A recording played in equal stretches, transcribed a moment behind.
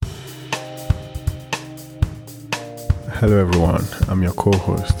Hello everyone, I'm your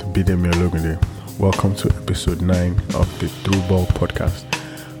co-host Bidemi Ologunde. Welcome to episode 9 of the Through Ball podcast,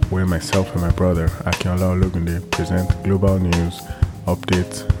 where myself and my brother Akinola Ologunde present global news,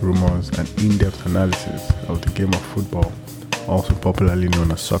 updates, rumors, and in-depth analysis of the game of football, also popularly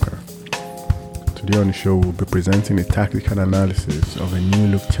known as soccer. Today on the show, we'll be presenting a tactical analysis of a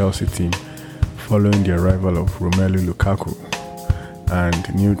new-look Chelsea team following the arrival of Romelu Lukaku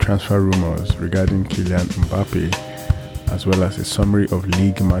and new transfer rumors regarding Kylian Mbappe, as well as a summary of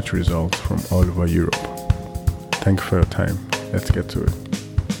league match results from all over Europe. Thank you for your time. Let's get to it.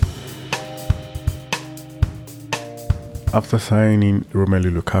 After signing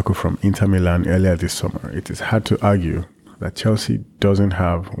Romelu Lukaku from Inter Milan earlier this summer, it is hard to argue that Chelsea doesn't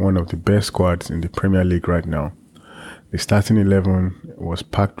have one of the best squads in the Premier League right now. The starting 11 was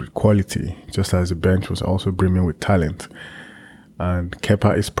packed with quality, just as the bench was also brimming with talent. And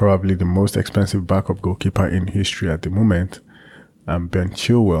Kepa is probably the most expensive backup goalkeeper in history at the moment. And Ben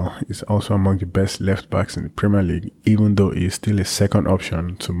Chilwell is also among the best left backs in the Premier League, even though he is still a second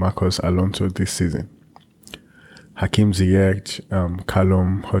option to Marcos Alonso this season. Hakim Ziyech,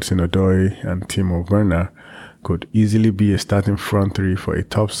 Callum Hudson-Odoi, and Timo Werner could easily be a starting front three for a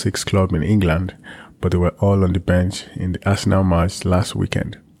top 6 club in England, but they were all on the bench in the Arsenal match last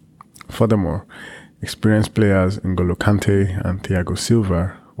weekend. Furthermore, experienced players N'Golo Kante and Thiago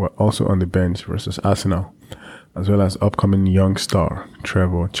Silva were also on the bench versus Arsenal, as well as upcoming young star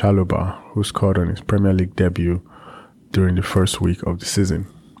Trevor Chalobah, who scored on his Premier League debut during the first week of the season.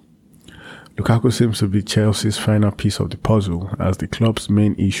 Lukaku seems to be Chelsea's final piece of the puzzle, as the club's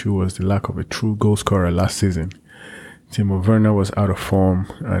main issue was the lack of a true goalscorer last season. Timo Werner was out of form,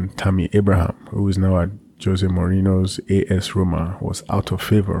 and Tammy Abraham, who is now at Jose Mourinho's AS Roma, was out of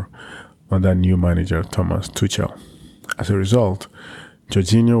favour under new manager Thomas Tuchel. As a result,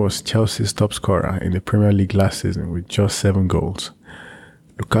 Jorginho was Chelsea's top scorer in the Premier League last season with just 7 goals.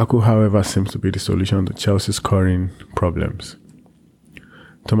 Lukaku, however, seems to be the solution to Chelsea's scoring problems.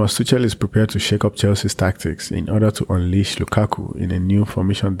 Thomas Tuchel is prepared to shake up Chelsea's tactics in order to unleash Lukaku in a new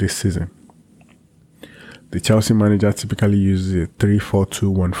formation this season. The Chelsea manager typically uses a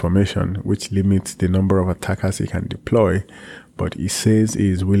 3-4-2-1 formation, which limits the number of attackers he can deploy, but he says he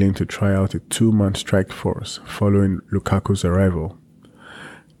is willing to try out a 2-man strike force following Lukaku's arrival.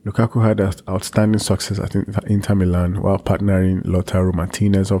 Lukaku had outstanding success at Inter Milan while partnering Lautaro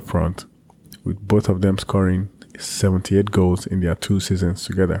Martinez up front, with both of them scoring 78 goals in their 2 seasons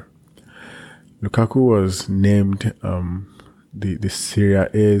together. Lukaku was named the Serie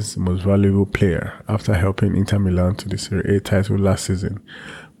A's most valuable player after helping Inter Milan to the Serie A title last season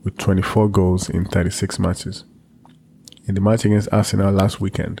with 24 goals in 36 matches. In the match against Arsenal last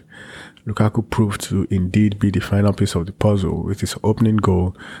weekend, Lukaku proved to indeed be the final piece of the puzzle with his opening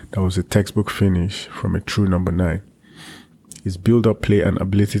goal that was a textbook finish from a true number 9. His build-up play and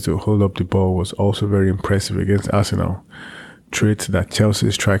ability to hold up the ball was also very impressive against Arsenal, traits that Chelsea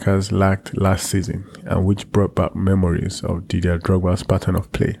strikers lacked last season and which brought back memories of Didier Drogba's pattern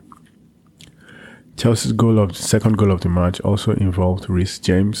of play. Chelsea's second goal of the match also involved Reece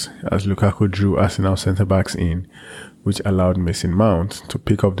James, as Lukaku drew Arsenal centre-backs in, which allowed Mason Mount to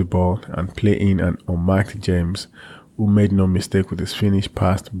pick up the ball and play in an unmarked James, who made no mistake with his finish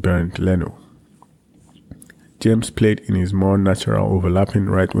past Bernd Leno. James played in his more natural overlapping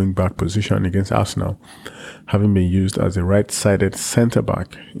right wing-back position against Arsenal, having been used as a right-sided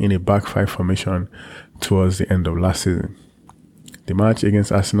centre-back in a back 5 formation towards the end of last season. The match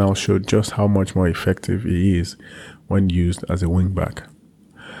against Arsenal showed just how much more effective he is when used as a wing-back.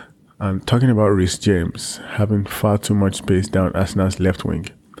 And talking about Reece James having far too much space down Arsenal's left wing,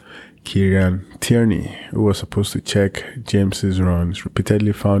 Kieran Tierney, who was supposed to check James's runs,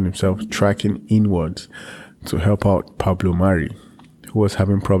 repeatedly found himself tracking inwards to help out Pablo Mari, who was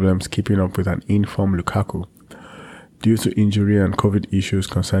having problems keeping up with an in-form Lukaku. Due to injury and COVID issues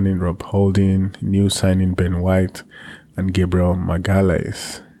concerning Rob Holding, new signing Ben White, and Gabriel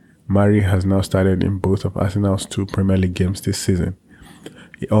Magalhaes, Mari has now started in both of Arsenal's 2 Premier League games this season.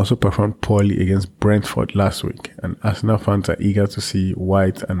 He also performed poorly against Brentford last week, and Arsenal fans are eager to see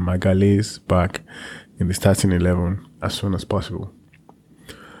White and Magalhaes back in the starting 11 as soon as possible.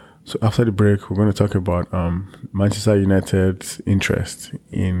 So after the break, we're going to talk about Manchester United's interest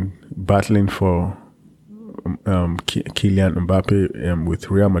in battling for Kylian Mbappe with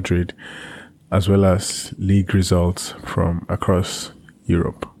Real Madrid, as well as league results from across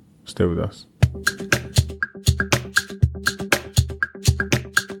Europe. Stay with us.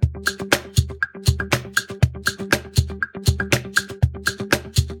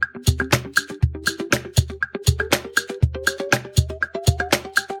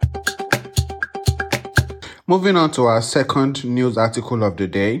 Moving on to our second news article of the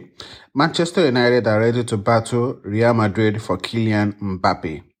day, Manchester United are ready to battle Real Madrid for Kylian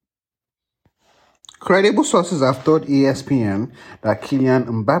Mbappe. Credible sources have told ESPN that Kylian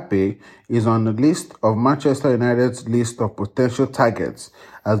Mbappe is on the list of Manchester United's list of potential targets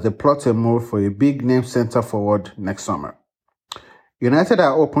as they plot a move for a big-name centre-forward next summer. United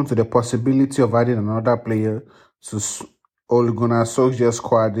are open to the possibility of adding another player to Ole Gunnar Solskjaer's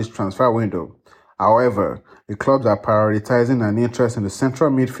squad this transfer window. However, the clubs are prioritizing an interest in the central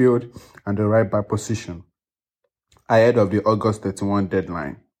midfield and the right-back position ahead of the August 31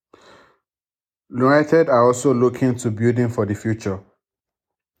 deadline. United are also looking to building for the future,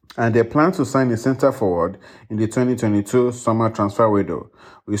 and they plan to sign a centre-forward in the 2022 summer transfer window,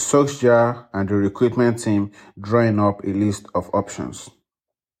 with Solskjaer and the recruitment team drawing up a list of options.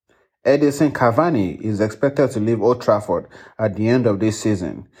 Edinson Cavani is expected to leave Old Trafford at the end of this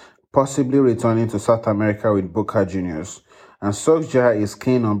season, possibly returning to South America with Boca Juniors, and Solskjaer is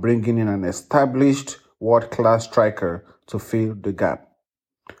keen on bringing in an established world-class striker to fill the gap.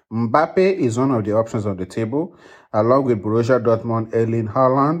 Mbappe is one of the options on the table, along with Borussia Dortmund Erling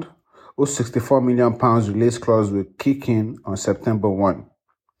Haaland, whose £64 million release clause will kick in on September 1.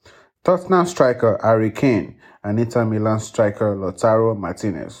 Tottenham striker Harry Kane and Inter Milan striker Lautaro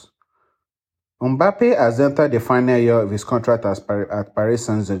Martinez. Mbappe has entered the final year of his contract at Paris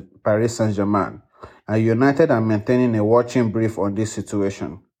Saint-Germain, and United are maintaining a watching brief on this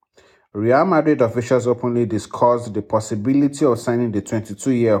situation. Real Madrid officials openly discussed the possibility of signing the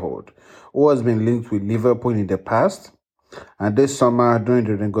 22-year-old, who has been linked with Liverpool in the past, and this summer during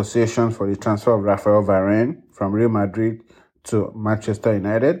the negotiations for the transfer of Rafael Varane from Real Madrid to Manchester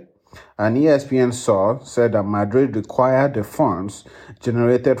United. An ESPN source said that Madrid required the funds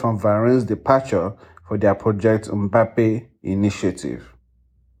generated from Varane's departure for their Project Mbappe initiative.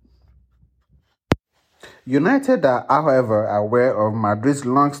 United are, however, aware of Madrid's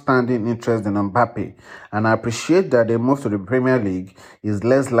long-standing interest in Mbappe and appreciate that the move to the Premier League is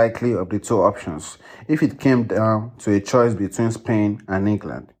less likely of the two options if it came down to a choice between Spain and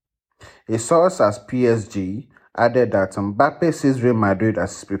England. A source at PSG added that Mbappe sees Real Madrid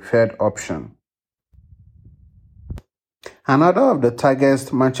as his preferred option. Another of the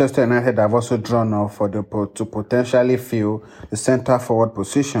targets Manchester United have also drawn up to potentially fill the centre-forward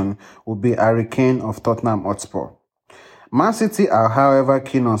position would be Harry Kane of Tottenham Hotspur. Man City are, however,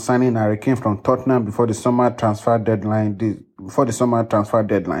 keen on signing Harry Kane from Tottenham before the summer transfer deadline.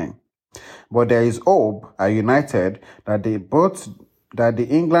 But there is hope at United that the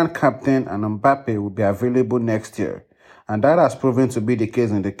England captain and Mbappe will be available next year, and that has proven to be the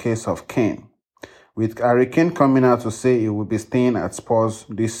case in the case of Kane, with Harry Kane coming out to say he will be staying at Spurs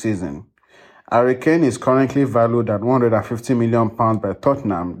this season. Harry Kane is currently valued at £150 million by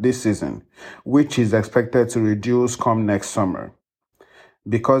Tottenham this season, which is expected to reduce come next summer,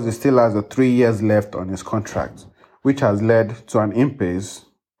 because he still has 3 years left on his contract, which has led to an impasse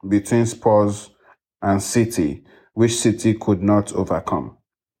between Spurs and City, which City could not overcome.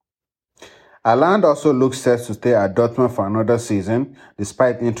 Haaland also looks set to stay at Dortmund for another season,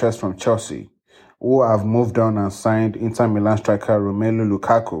 despite interest from Chelsea, who have moved on and signed Inter Milan striker Romelu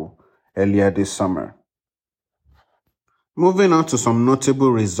Lukaku earlier this summer. Moving on to some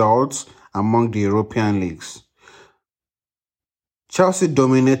notable results among the European leagues. Chelsea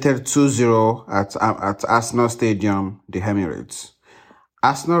dominated 2-0 at Arsenal Stadium, the Emirates.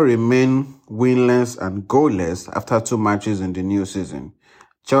 Arsenal remain winless and goalless after 2 matches in the new season.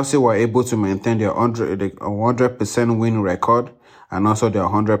 Chelsea were able to maintain their 100% win record and also their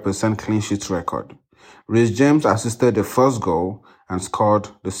 100% clean sheet record. Reece James assisted the first goal and scored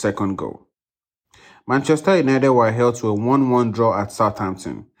the second goal. Manchester United were held to a 1-1 draw at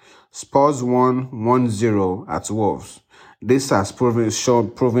Southampton. Spurs won 1-0 at Wolves. This has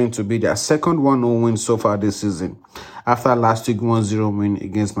proven to be their second 1-0 win so far this season, after last week's 1-0 win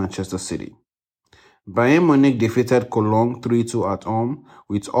against Manchester City. Bayern Munich defeated Cologne 3-2 at home,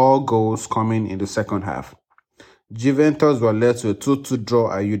 with all goals coming in the second half. Juventus were led to a 2-2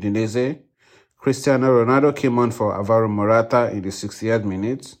 draw at Udinese. Cristiano Ronaldo came on for Alvaro Morata in the 68th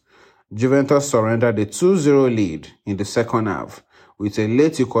minute. Juventus surrendered a 2-0 lead in the second half, with a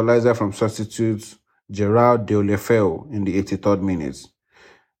late equalizer from substitute Gerard Deulofeu in the 83rd minute.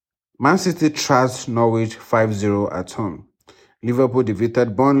 Man City thrashed Norwich 5-0 at home. Liverpool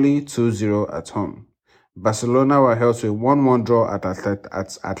defeated Burnley 2-0 at home. Barcelona were held to a 1-1 draw at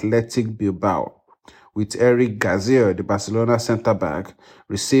Athletic Bilbao, with Eric Garcia, the Barcelona centre-back,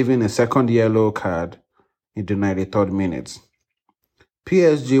 receiving a second yellow card in the 93rd minute.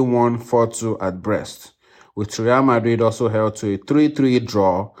 PSG won 4-2 at Brest, with Real Madrid also held to a 3-3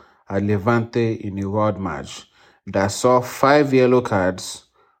 draw at Levante in a world match, that saw 5 yellow cards,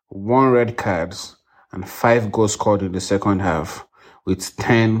 1 red cards, and 5 goals scored in the second half, with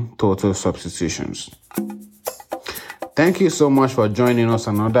 10 total substitutions. Thank you so much for joining us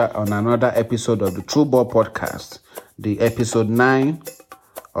on another episode of the True Ball Podcast, the episode 9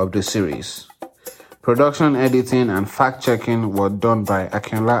 of the series. Production, editing, and fact-checking were done by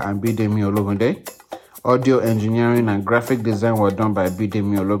Akinla and Bidemi Ologunde. Audio engineering and graphic design were done by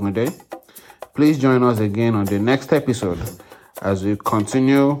Bidemi Ologunde. Please join us again on the next episode as we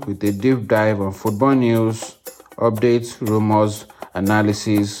continue with a deep dive on football news, updates, rumors,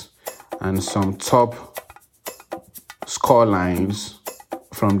 analysis, and some top score lines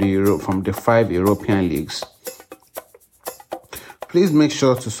from the 5 European leagues. Please make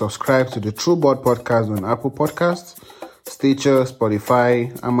sure to subscribe to the True Ball Podcast on Apple Podcasts, Stitcher,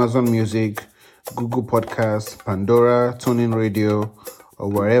 Spotify, Amazon Music, Google Podcasts, Pandora, TuneIn Radio, or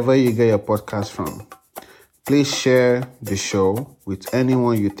wherever you get your podcast from. Please share the show with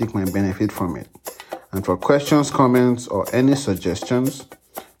anyone you think might benefit from it. And for questions, comments, or any suggestions,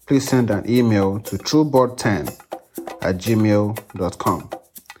 please send an email to trueboard10@gmail.com.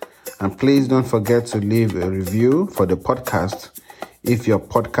 And please don't forget to leave a review for the podcast if your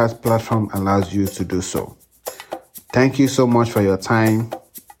podcast platform allows you to do so. Thank you so much for your time.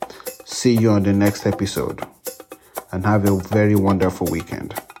 See you on the next episode, and have a very wonderful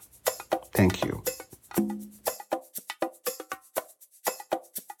weekend. Thank you.